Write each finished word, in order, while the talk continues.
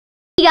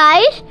Hey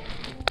guys,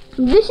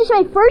 this is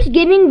my first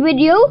gaming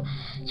video,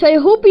 so I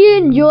hope you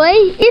enjoy.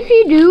 If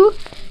you do,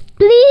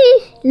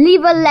 please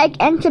leave a like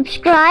and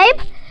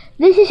subscribe.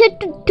 This is a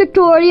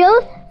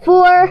tutorial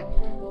for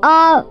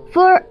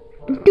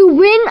to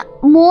win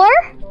more.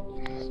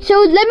 So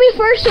let me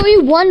first show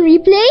you one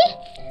replay.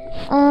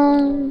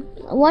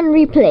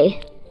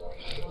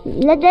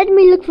 Let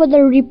me look for the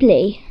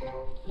replay.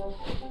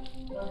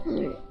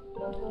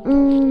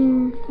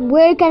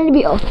 Where can it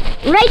be? Oh,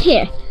 right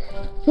here.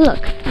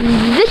 Look,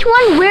 this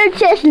one where it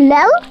says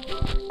Lel,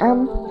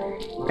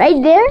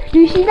 right there. Do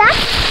you see that?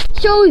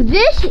 So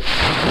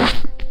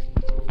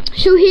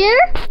here,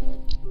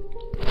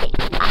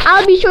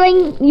 I'll be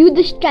showing you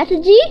the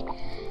strategy.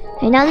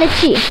 And now let's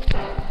see.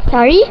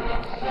 Sorry.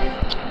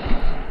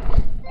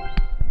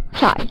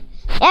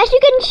 As you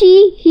can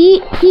see,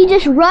 he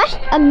just rushed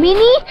a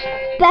mini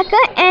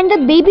P.E.K.K.A and a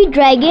baby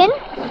dragon.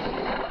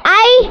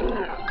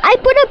 I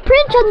put a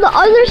prince on the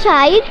other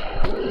side,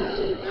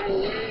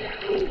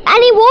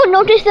 and he won't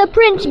notice the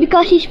prince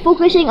because he's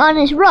focusing on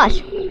his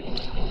rush.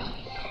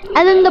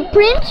 And then the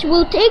prince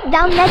will take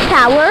down that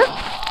tower.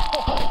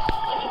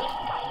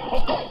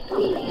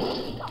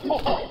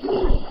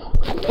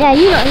 Yeah,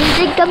 you know, he'll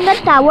take down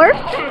that tower.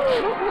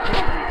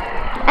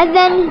 And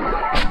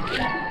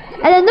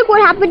then look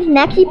what happens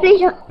next. He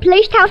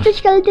placed out the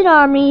skeleton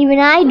army when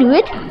I do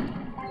it.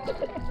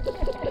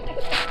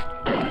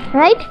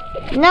 Right?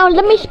 Now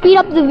let me speed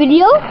up the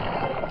video.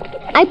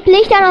 I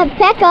placed down a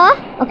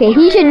P.E.K.K.A. Okay,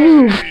 he's a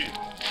noob.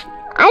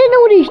 I don't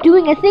know what he's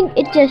doing. I think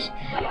it's just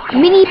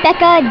mini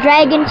P.E.K.K.A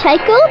dragon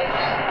cycle.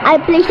 I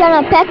placed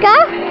down a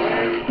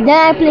P.E.K.K.A. Then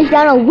I placed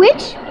down a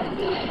witch.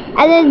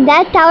 And then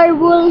that tower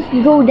will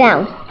go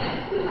down.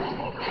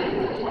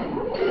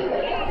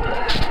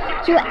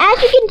 So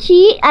as you can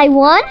see, I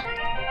won.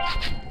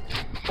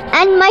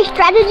 And my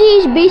strategy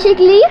is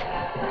basically,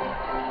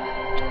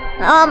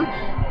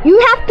 you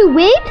have to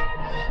wait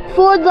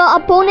for the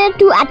opponent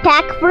to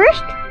attack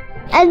first,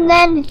 and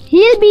then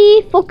he'll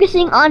be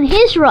focusing on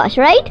his rush,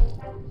 right?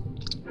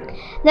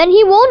 Then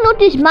he won't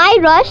notice my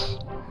rush,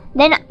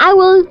 then I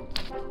will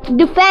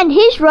defend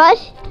his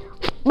rush,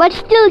 but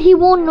still he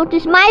won't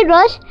notice my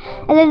rush,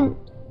 and then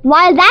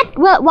while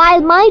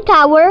my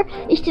tower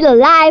is still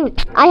alive,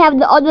 I have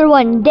the other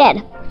one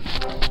dead.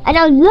 And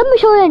now let me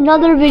show you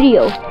another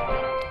video.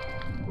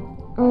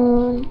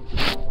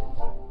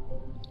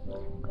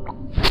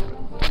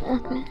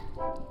 Okay.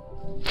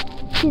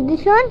 See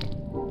this one?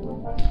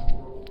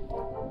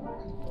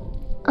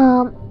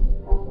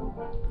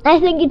 I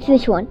think it's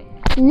this one.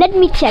 Let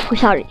me check.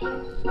 Sorry.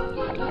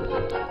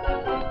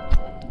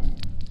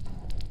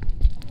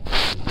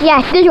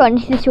 Yeah,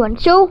 it's this one.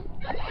 So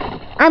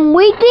I'm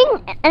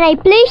waiting, and I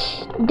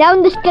place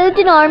down the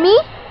skeleton army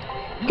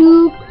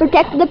to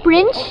protect the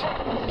prince.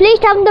 Place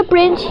down the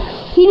prince.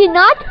 He did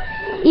not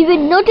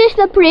even notice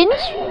the prince,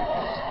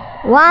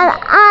 while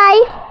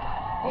I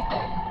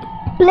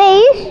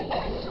place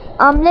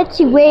let's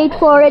see, wait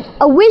for it,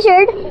 a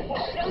wizard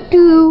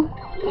to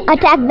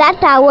attack that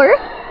tower.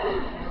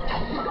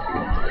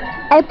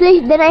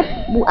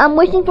 I'm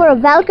waiting for a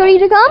Valkyrie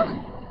to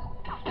come.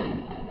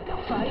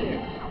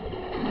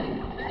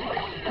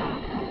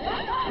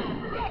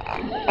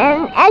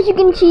 And as you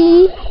can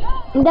see,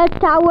 that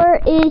tower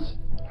is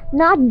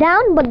not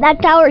down, but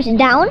that tower is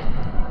down.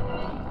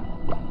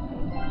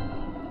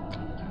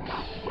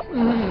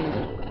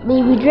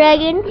 Baby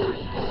dragon.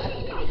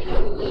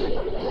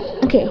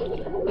 Okay.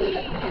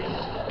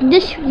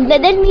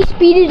 Let me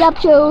speed it up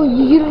so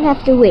you don't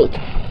have to wait.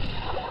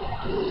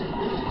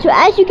 So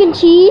as you can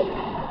see,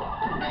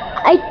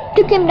 I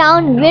took him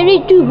down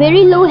to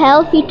very low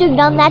health. He took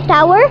down that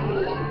tower.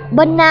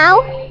 But now,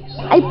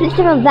 I placed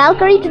on a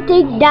Valkyrie to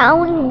take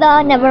down the...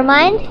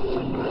 Nevermind.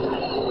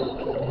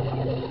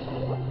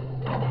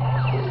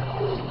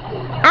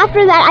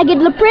 After that, I get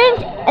the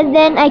prince, and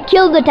then I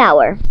kill the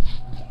tower.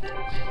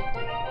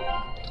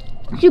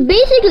 So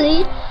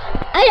basically,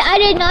 I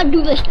did not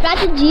do the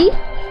strategy,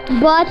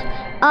 but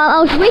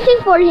I was waiting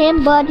for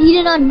him, but he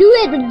did not do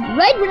it. But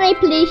right when I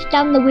placed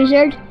down the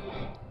wizard,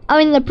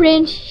 the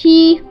prince,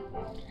 he,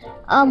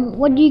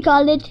 what do you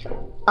call it?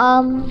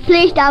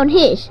 Placed down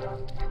his.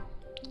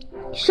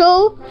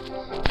 So,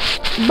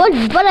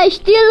 but I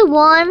still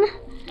won,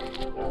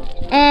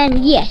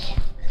 and yes.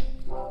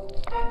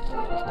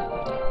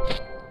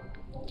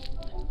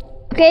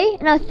 Okay,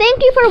 now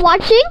thank you for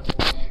watching.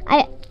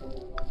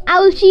 I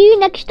will see you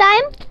next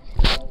time.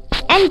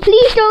 And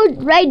please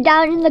don't write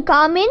down in the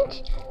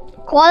comments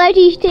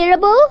quality is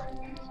terrible,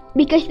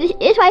 because this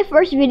is my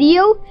first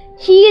video.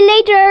 See you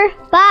later.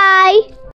 Bye.